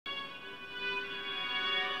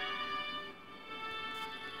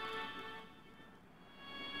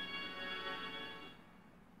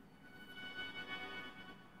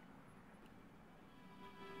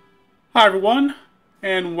Hi everyone,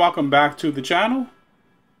 and welcome back to the channel.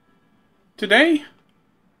 Today,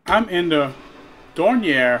 I'm in the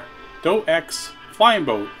Dornier Do X flying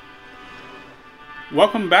boat.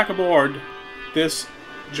 Welcome back aboard this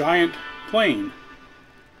giant plane.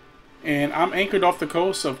 And I'm anchored off the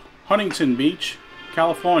coast of Huntington Beach,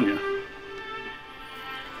 California.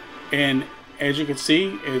 And as you can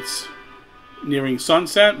see, it's nearing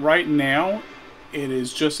sunset. Right now, it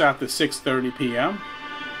is just after 6:30 p.m.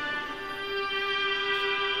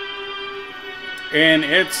 And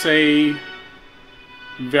it's a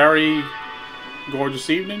very gorgeous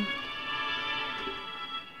evening.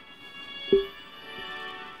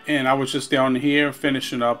 And I was just down here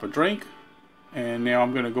finishing up a drink. And now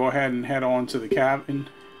I'm going to go ahead and head on to the cabin,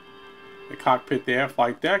 the cockpit there,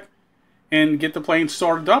 flight deck, and get the plane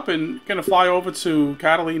started up and going to fly over to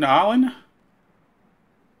Catalina Island.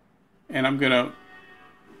 And I'm going to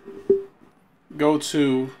go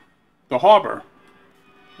to the harbor.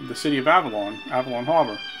 The city of Avalon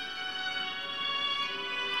Harbor.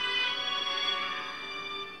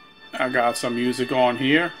 I got some music on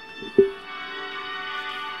here.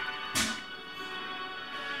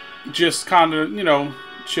 Just kind of,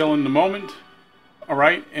 chilling the moment.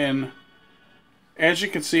 Alright, and as you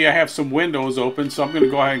can see, I have some windows open, so I'm going to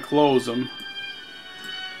go ahead and close them.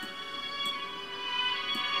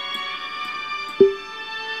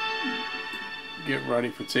 Get ready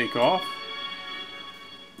for takeoff.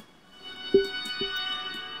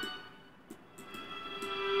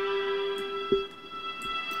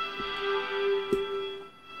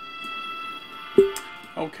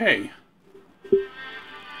 Okay.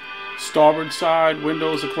 Starboard side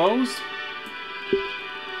windows are closed.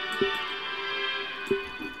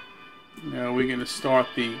 Now we're going to start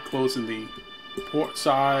closing the port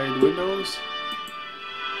side windows.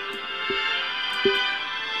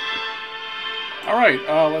 Alright,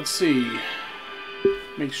 let's see.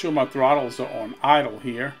 Make sure my throttles are on idle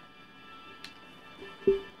here.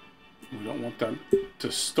 We don't want them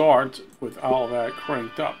to start with all that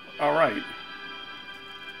cranked up. Alright.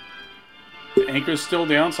 The anchor is still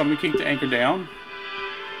down, so I'm going to keep the anchor down.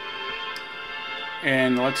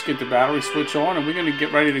 And let's get the battery switch on, and we're going to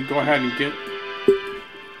get ready to go ahead and get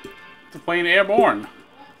the plane airborne.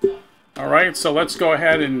 Alright, so let's go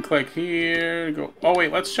ahead and click here. Go. Oh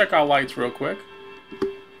wait, let's check our lights real quick.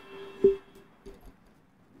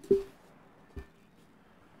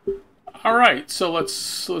 Alright, so let's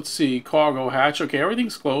see, cargo hatch. Okay,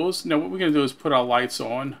 everything's closed. Now what we're going to do is put our lights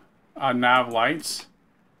on, our nav lights.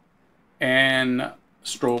 And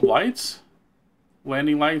strobe lights,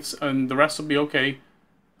 landing lights, and the rest will be okay.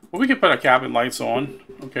 Well, we can put our cabin lights on.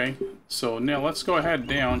 Okay, so now let's go ahead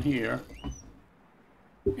down here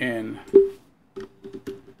and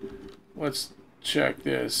let's check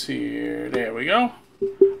this here. There we go.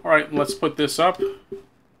 All right, let's put this up.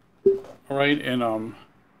 All right, and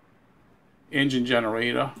engine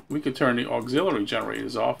generator. We could turn the auxiliary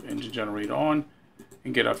generators off. Engine generator on,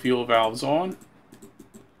 and get our fuel valves on.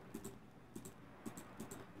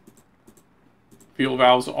 Fuel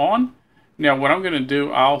valves on. Now what I'm going to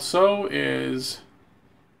do also is,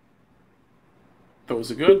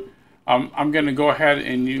 those are good. I'm going to go ahead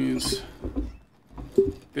and use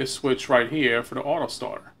this switch right here for the auto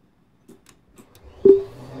starter.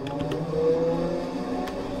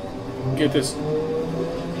 Get this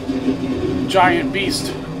giant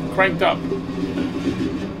beast cranked up.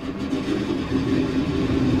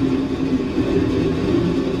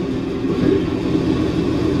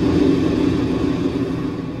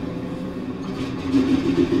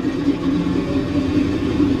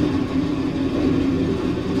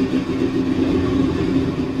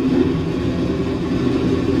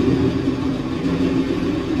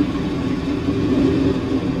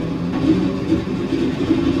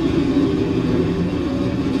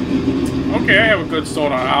 Okay, I have a good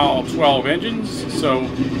start on all 12 engines, so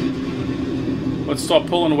let's start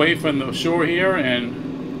pulling away from the shore here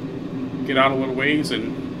and get out a little ways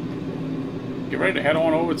and get ready to head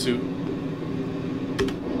on over to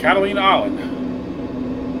Catalina Island.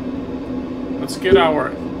 Let's get our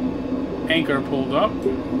anchor pulled up.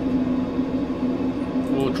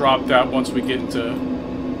 We'll drop that once we get into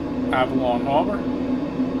Avalon Harbor.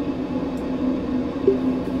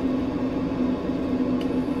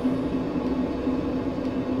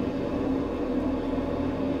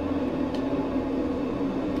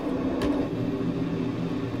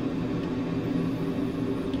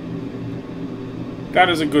 That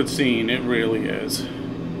is a good scene, it really is.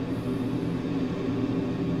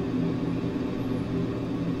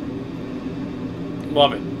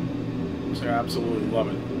 Love it. So I absolutely love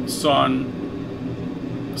it. Sun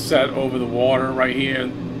set over the water right here.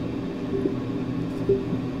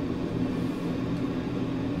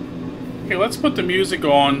 Okay, let's put the music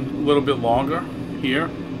on a little bit longer here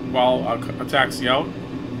while I taxi out.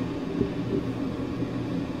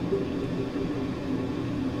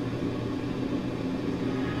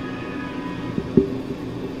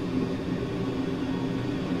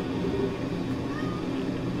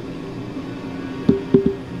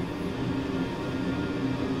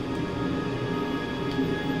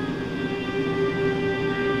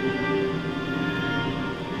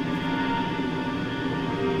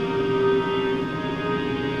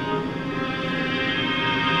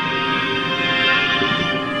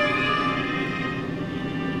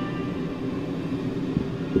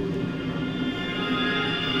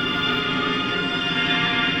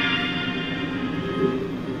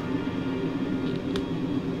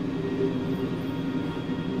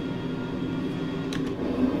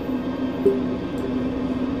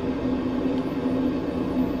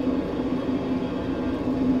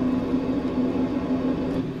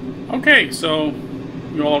 Okay, so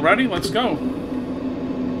you all ready? Let's go.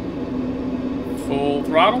 Full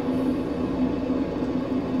throttle.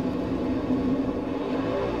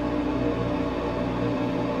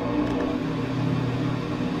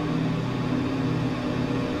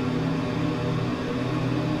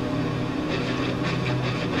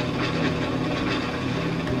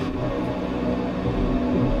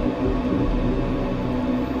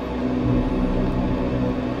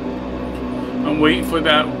 Wait for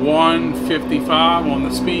that 155 on the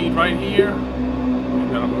speed right here, and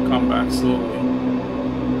then I'm gonna come back slowly.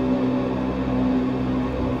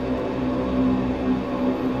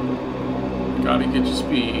 Gotta get your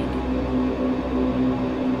speed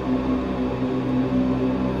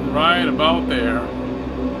right about there.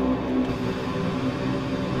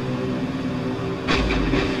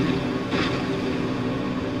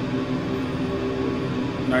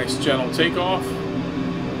 Nice gentle takeoff.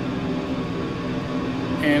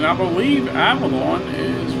 And I believe Avalon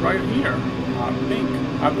is right here.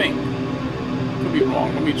 I think. Could be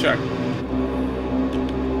wrong. Let me check.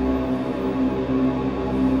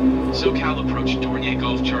 SoCal approach Dornier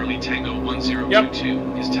Golf Charlie Tango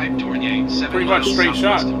 1022 is type Dornier 7 pretty much miles straight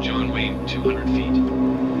southwest shot. of John Wayne 200 feet.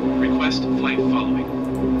 Request flight following.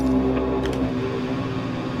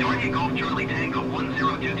 Dornier Golf Charlie Tango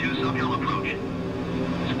 1022 SoCal approach.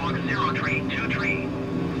 Squawk 0 tree 2 tree.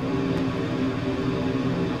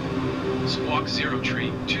 Squawk 0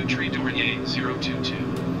 tree 2 tree Dornier 022.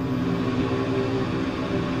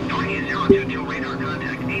 Dornier 022 radar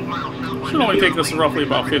contact 8 miles southwest. Should only take us roughly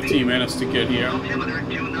about 15 minutes to get here. Altimeter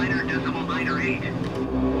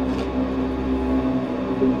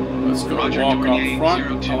 29.908. Let's go Roger, walk Dornier up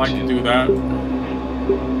front. 022. I like to do that.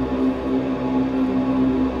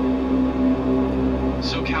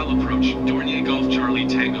 SoCal approach Dornier Golf Charlie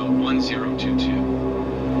Tango 1022.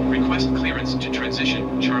 Request clearance to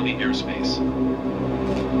transition Charlie airspace.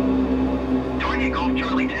 Dornier Golf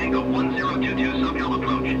Charlie Tango 1022 SoCal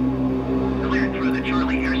approach. Cleared through the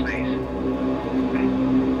Charlie airspace.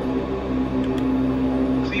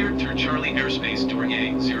 Cleared through Charlie airspace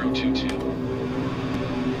Dornier 022.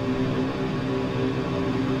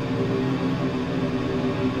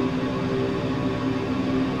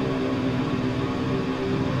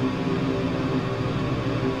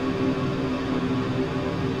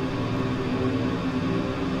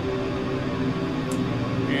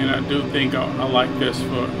 I do think I like this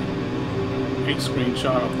for a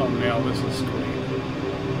screenshot or thumbnail. This is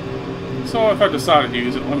great. So if I decide to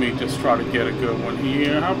use it, let me just try to get a good one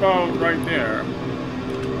here. How about right there?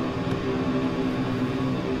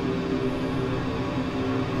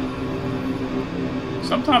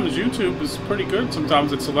 Sometimes YouTube is pretty good.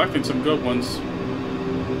 Sometimes it's selecting some good ones.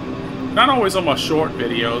 Not always on my short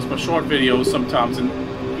videos, but short videos sometimes,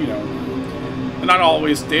 you know, not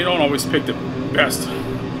always. They don't always pick the best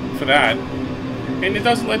for that, and it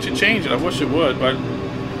doesn't let you change it. I wish it would, but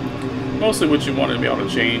mostly what you want to be able to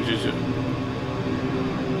change is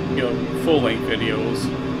your, full-length videos.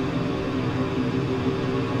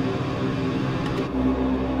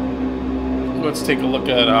 Let's take a look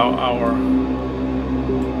at our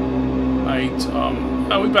height.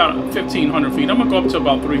 We're about 1,500 feet. I'm gonna go up to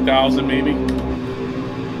about 3,000 maybe.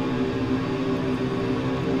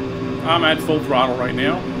 I'm at full throttle right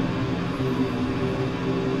now.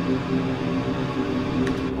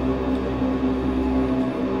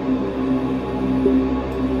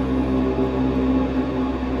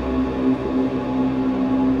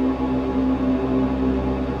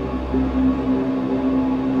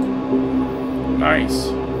 Nice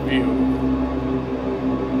view.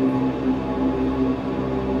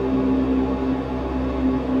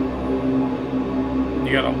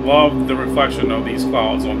 You gotta love the reflection of these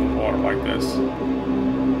clouds on the water like this.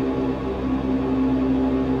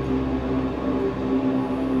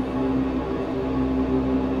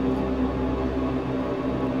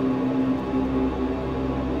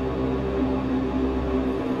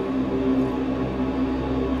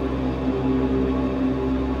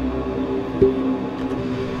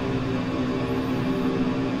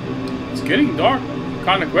 getting dark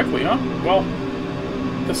kind of quickly, huh? Well,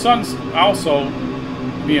 the sun's also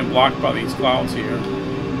being blocked by these clouds here.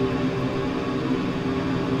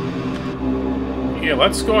 Yeah,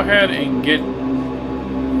 let's go ahead and get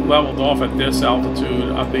leveled off at this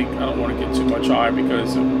altitude. I think I don't want to get too much higher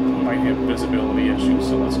because it might have visibility issues.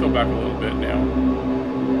 So let's go back a little bit now.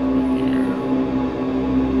 Here.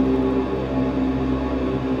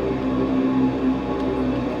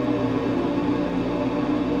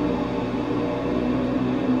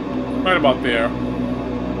 Right about there.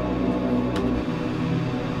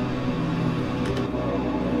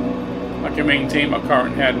 I can maintain my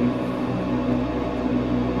current heading.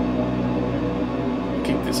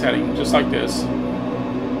 Keep this heading just like this.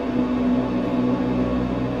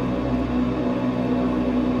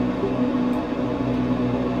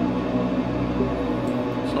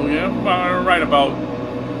 So yeah, right about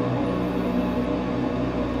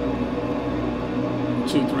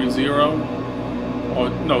 230, or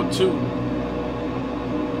no, it's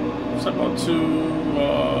about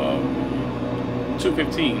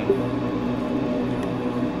 215.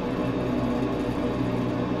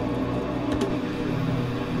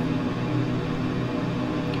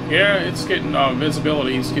 Yeah, it's getting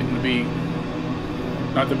visibility is getting to be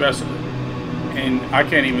not the best, and I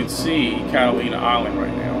can't even see Catalina Island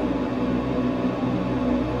right now,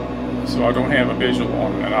 so I don't have a visual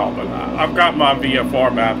on it at all. But I've got my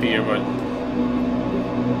VFR map here, but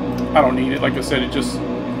I don't need it. Like I said, it just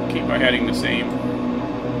keep my heading the same.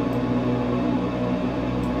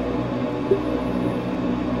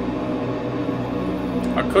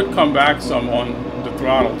 I could come back some on the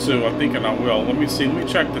throttle too. I'm thinking I will. Let me see. Let me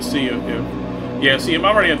check to see if yeah, see, I'm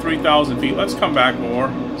already at 3,000 feet. Let's come back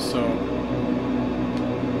more. So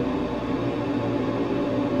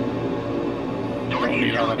don't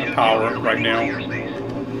need all that power right now. Resume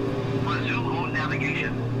on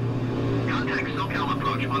navigation. Contact SoCal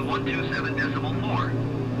approach on 127.4.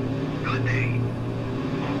 Good day.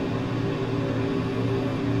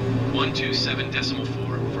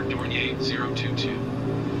 127.4 for Dornier 022.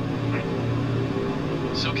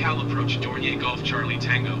 SoCal approach Dornier Golf Charlie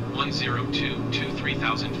Tango 102 to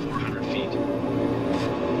 3,400 feet.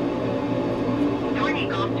 Dornier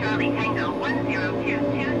Golf Charlie Tango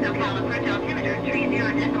 1022 SoCal approach altimeter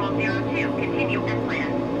 30.02. Continue as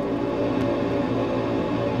planned.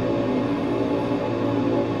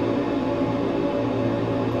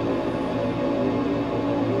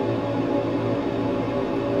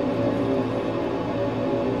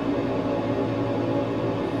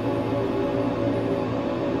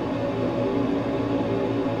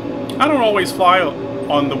 I don't always fly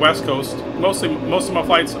on the West Coast. Most of my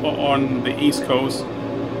flights are on the East Coast,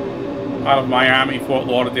 out of Miami, Fort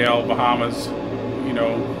Lauderdale, Bahamas, you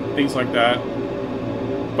know, things like that.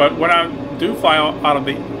 But when I do fly out of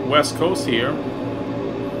the West Coast here,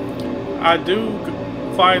 I do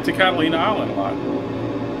fly to Catalina Island a lot.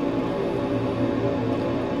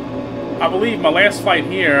 I believe my last flight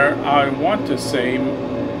here, I want to say,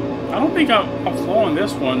 I don't think I've flown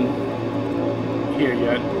this one here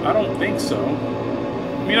yet. I don't think so.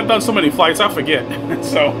 I mean, I've done so many flights, I forget.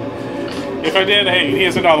 So if I did, hey,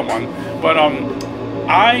 here's another one. But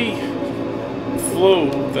I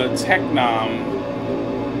flew the Tecnom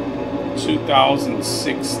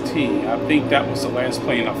 2016. I think that was the last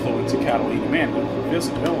plane I flew into Catalina. Man, the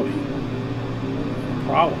visibility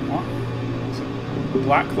problem, huh? It's a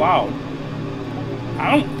black cloud.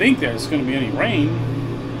 I don't think there's going to be any rain.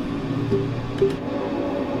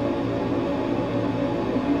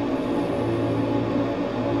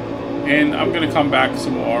 And I'm gonna come back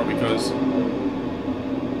some more because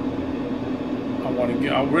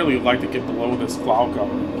I really like to get below this cloud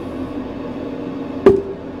cover.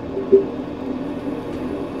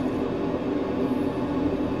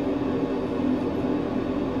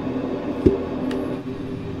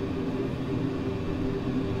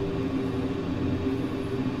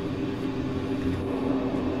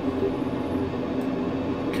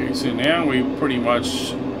 Okay, so now we pretty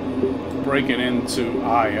much break it into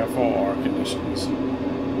IFR conditions,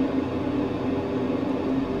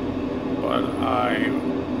 but I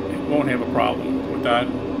won't have a problem with that.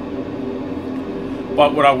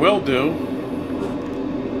 But what I will do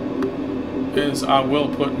is I will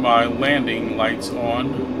put my landing lights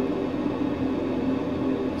on.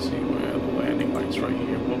 Let's see where the landing lights right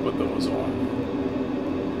here. We'll put those on.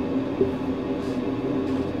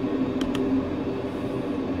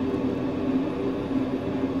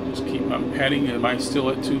 I'm heading. Am I still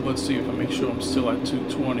at 2? Let's see if I make sure I'm still at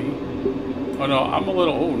 220. Oh no, I'm a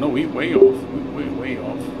little. Oh no, we way off. Way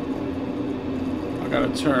off. I gotta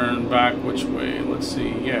turn back which way? Let's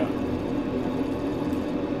see. Yeah.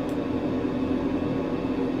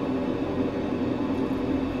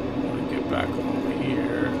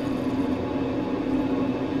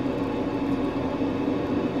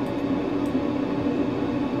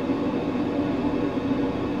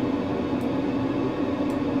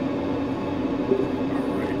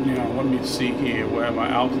 let me see here where my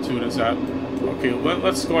altitude is at. Okay,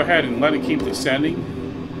 let's go ahead and let it keep descending.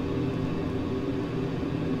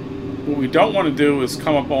 What we don't want to do is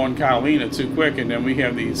come up on Catalina too quick, and then we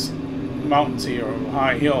have these mountains here, or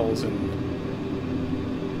high hills, and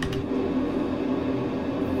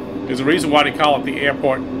there's a reason why they call it the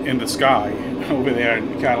airport in the sky over there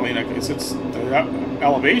in Catalina, because it's the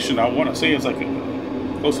elevation, I want to say, is like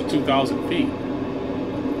close to 2,000 feet.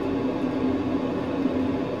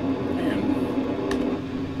 And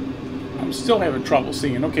I'm still having trouble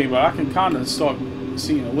seeing. Okay, but I can kind of start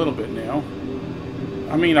seeing a little bit now.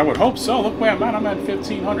 I mean, I would hope so. Look where I'm at. I'm at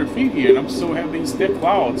 1,500 feet here, and I'm still having these thick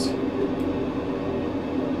clouds.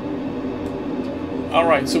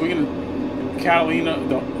 Alright, so we're going to... Catalina,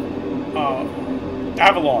 the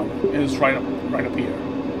Avalon is right up here.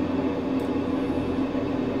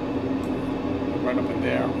 Right up in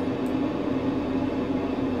there.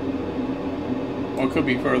 Or it could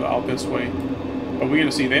be further out this way. But we're going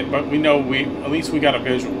to see that. But we know at least we got a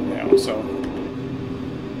visual now, so...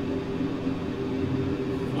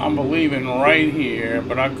 I'm believing right here,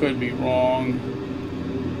 but I could be wrong.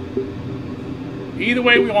 Either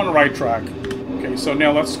way, we're on the right track. Okay, so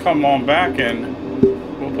now let's come on back and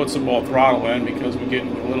we'll put some more throttle in because we're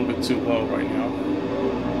getting a little bit too low right now.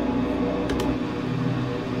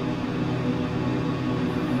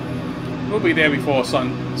 We'll be there before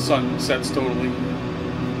sun sets totally.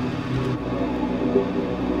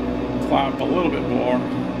 Climb up a little bit more.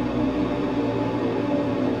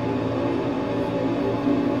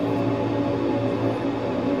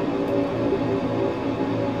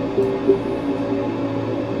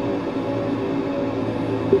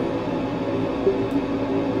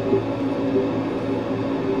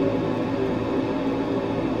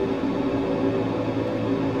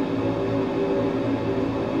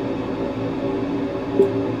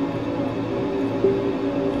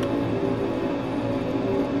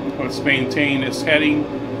 Let's maintain its heading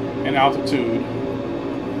and altitude.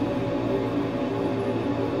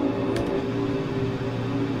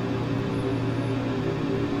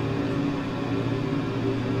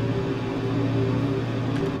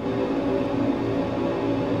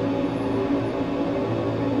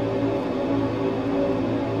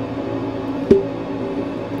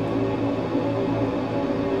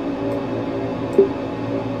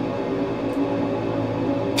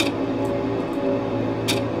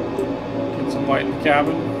 Light in the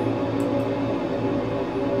cabin.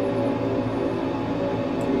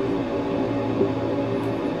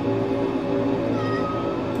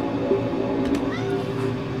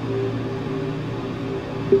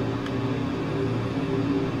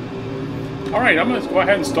 Alright, I'm going to go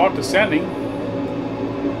ahead and start descending.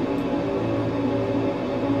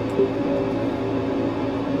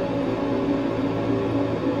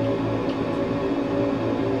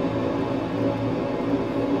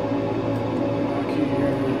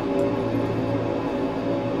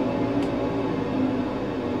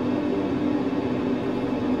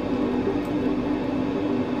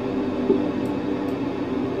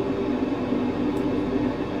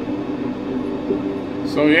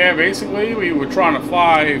 So yeah, basically we were trying to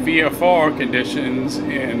fly VFR conditions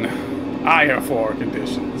in IFR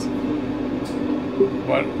conditions,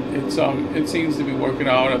 but it seems to be working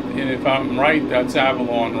out. And if I'm right, that's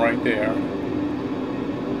Avalon right there.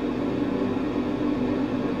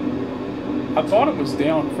 I thought it was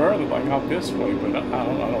down further, like out this way, but I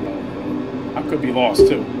don't know. I could be lost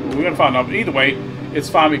too. We're gonna find out. But either way, it's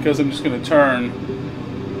fine because I'm just gonna turn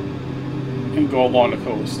and go along the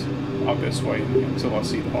coast out this way until I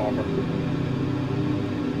see the harbor.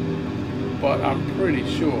 But I'm pretty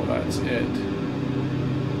sure that's it.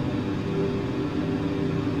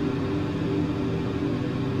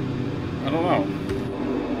 I don't know.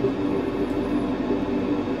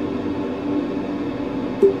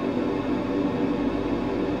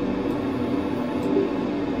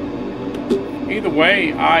 Either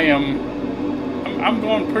way, I'm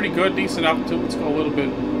going pretty good, decent altitude. Let's go a little bit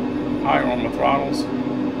higher on my throttles.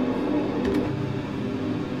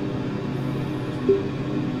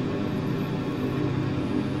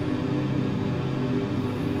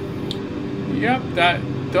 Yep, that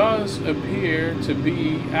does appear to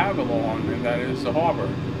be Avalon, and that is the harbor.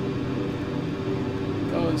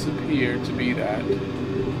 It does appear to be that.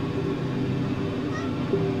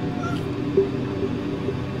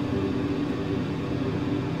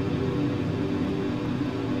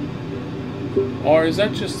 Or is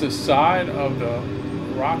that just the side of the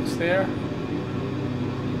rocks there?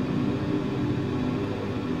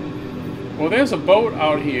 Well, there's a boat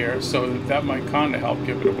out here, so that might kind of help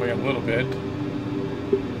give it away a little bit.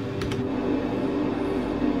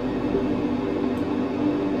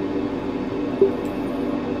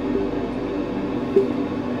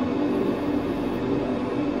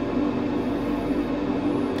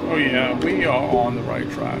 Oh yeah, we are on the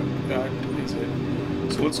right track. That is it.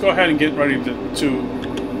 So let's go ahead and get ready to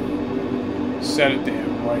set it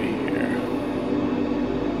down right here.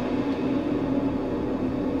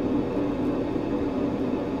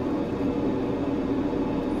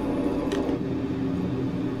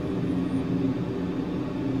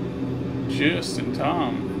 Just in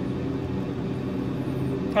time.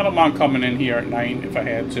 I don't mind coming in here at night if I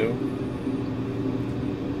had to.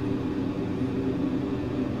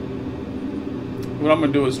 What I'm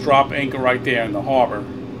going to do is drop anchor right there in the harbor.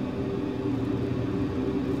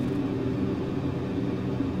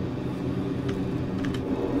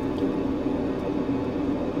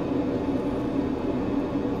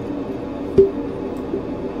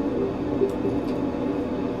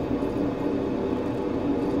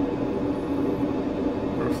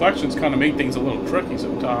 The reflections kind of make things a little tricky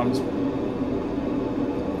sometimes.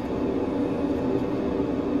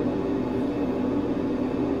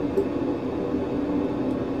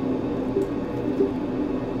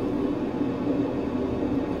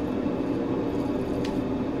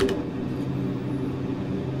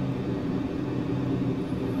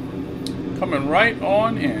 Coming right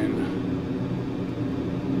on in.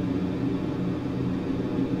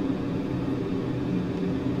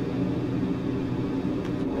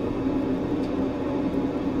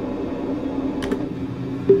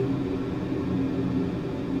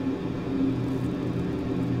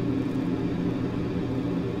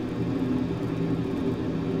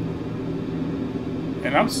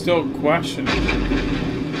 And I'm still questioning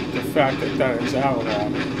the fact that that is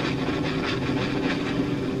Avalon.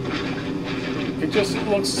 It just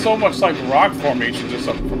looks so much like rock formation just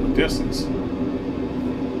up from a distance.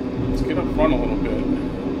 Let's get up front a little bit.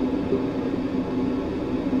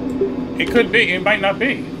 It could be, it might not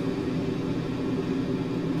be.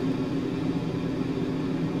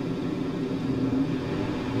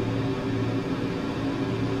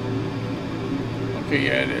 Okay,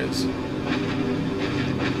 yeah, it is.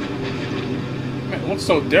 Man, it looks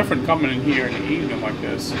so different coming in here in the evening like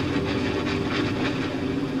this.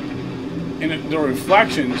 And the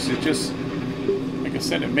reflections, it just, like I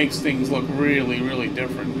said, it makes things look really, really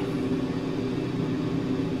different.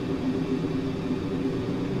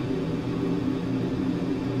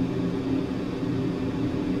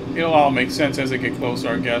 It'll all make sense as they get closer,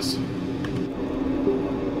 I guess.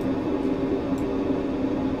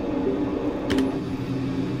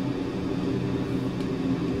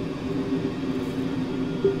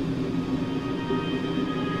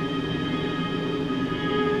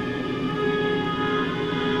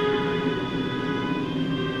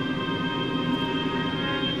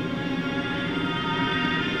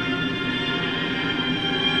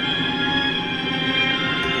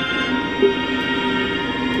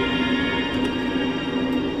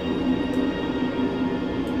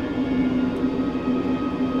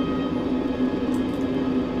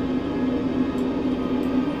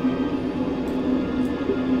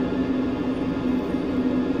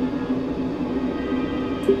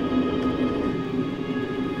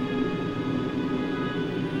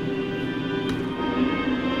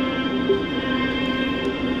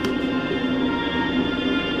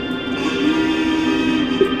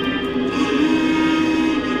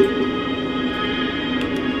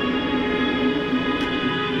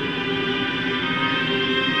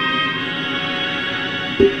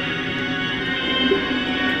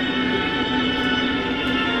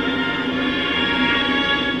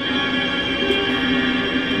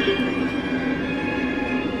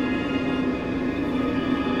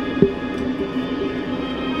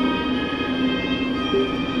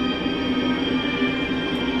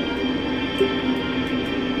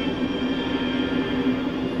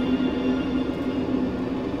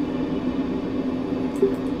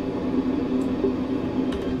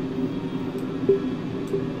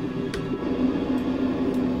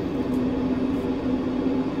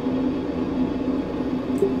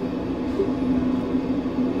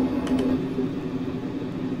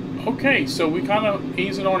 Okay, so we kind of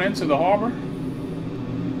easing on into the harbor.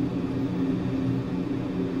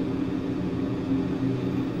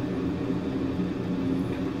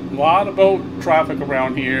 A lot of boat traffic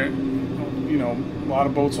around here. You know, a lot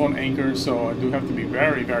of boats on anchor, so I do have to be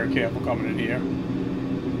very, very careful coming in here.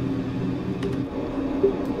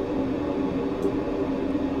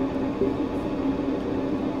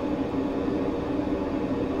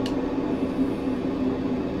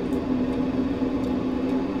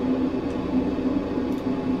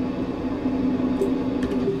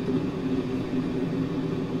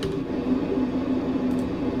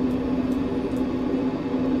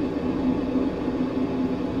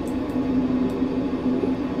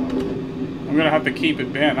 I'm gonna have to keep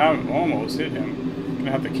it bent. I almost hit him. I'm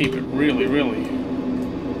gonna have to keep it really, really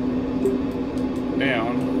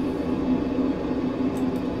down.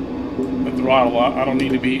 The throttle, I don't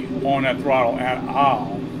need to be on that throttle at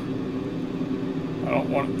all. I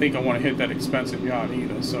don't think I want to hit that expensive yacht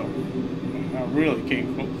either, so I really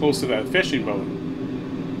came close to that fishing boat.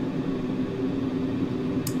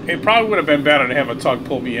 It probably would have been better to have a tug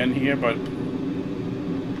pull me in here, but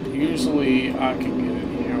usually I can get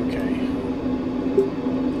in here okay.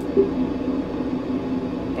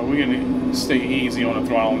 But we're gonna stay easy on the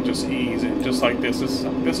throttle and just ease in, just like this.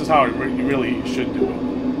 This is how you really should do it.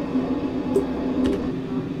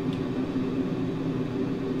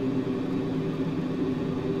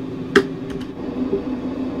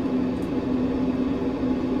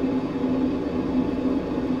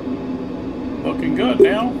 Looking good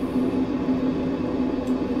now.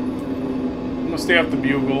 I'm gonna stay up the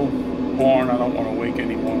bugle horn. I don't want to wake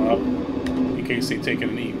anyone up in case they take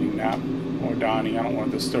an evening nap or dining. I don't want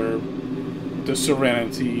to disturb the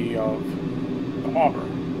serenity of the harbor.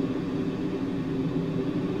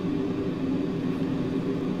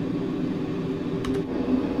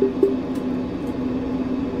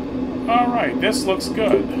 Alright, this looks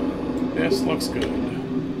good. This looks good.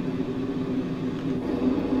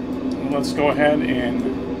 Let's go ahead and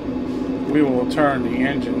we will turn the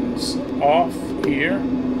engines off here.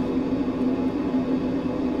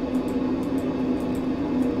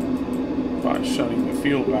 By shutting the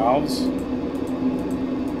fuel valves.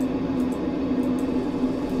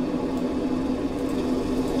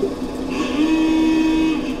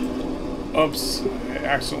 Oops, I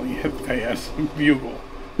accidentally hit the bugle.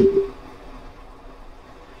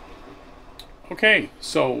 Okay,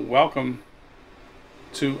 so welcome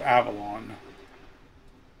to Avalon,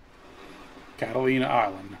 Catalina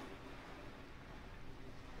Island.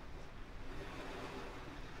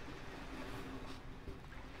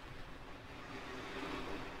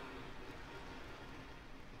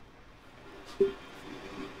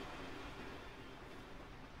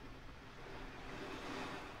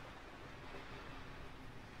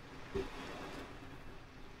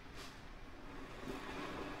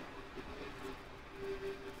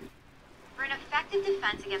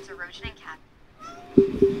 Defense against erosion and cap.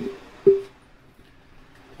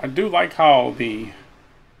 I do like how the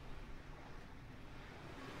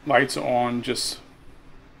lights are on just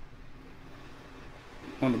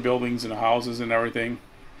on the buildings and the houses and everything.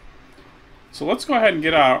 So let's go ahead and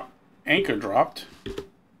get our anchor dropped. Come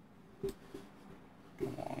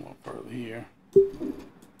on, a little further here.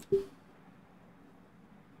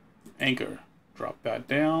 Anchor. Drop that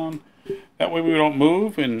down. That way we don't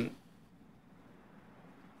move and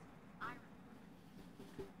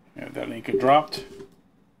have that anchor dropped.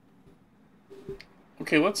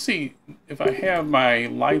 Okay, let's see if I have my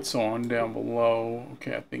lights on down below.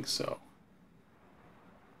 Okay, I think so.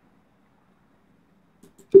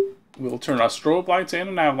 We'll turn our strobe lights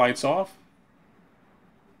and nav lights off.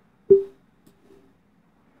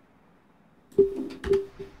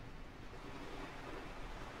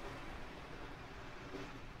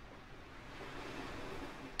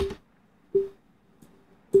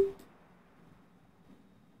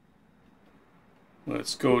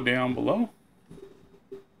 Let's go down below.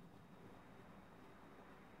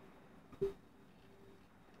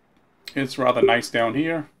 It's rather nice down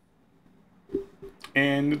here.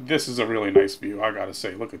 And this is a really nice view, I gotta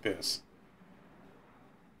say. Look at this.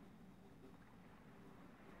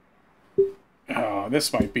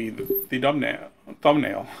 This might be the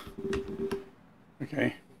thumbnail.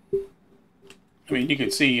 Okay. I mean, you can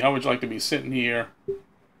see how would you like to be sitting here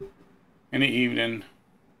in the evening,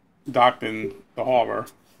 docked in the harbor,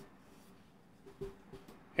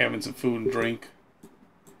 having some food and drink.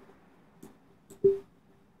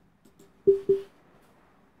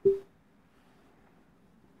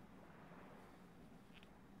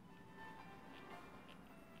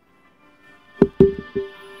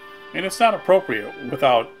 And it's not appropriate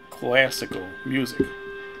without classical music,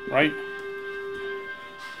 right?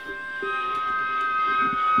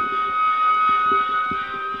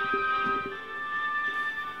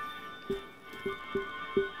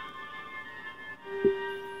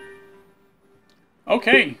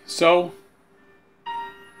 Okay, so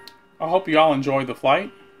I hope you all enjoyed the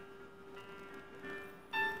flight.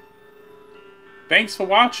 Thanks for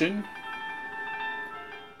watching.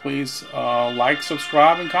 Please like,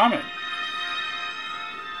 subscribe, and comment.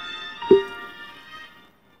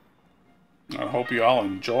 I hope you all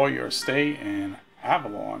enjoy your stay in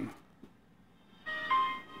Avalon.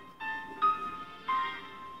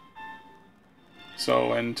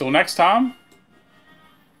 So until next time,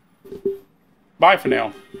 bye for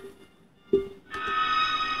now.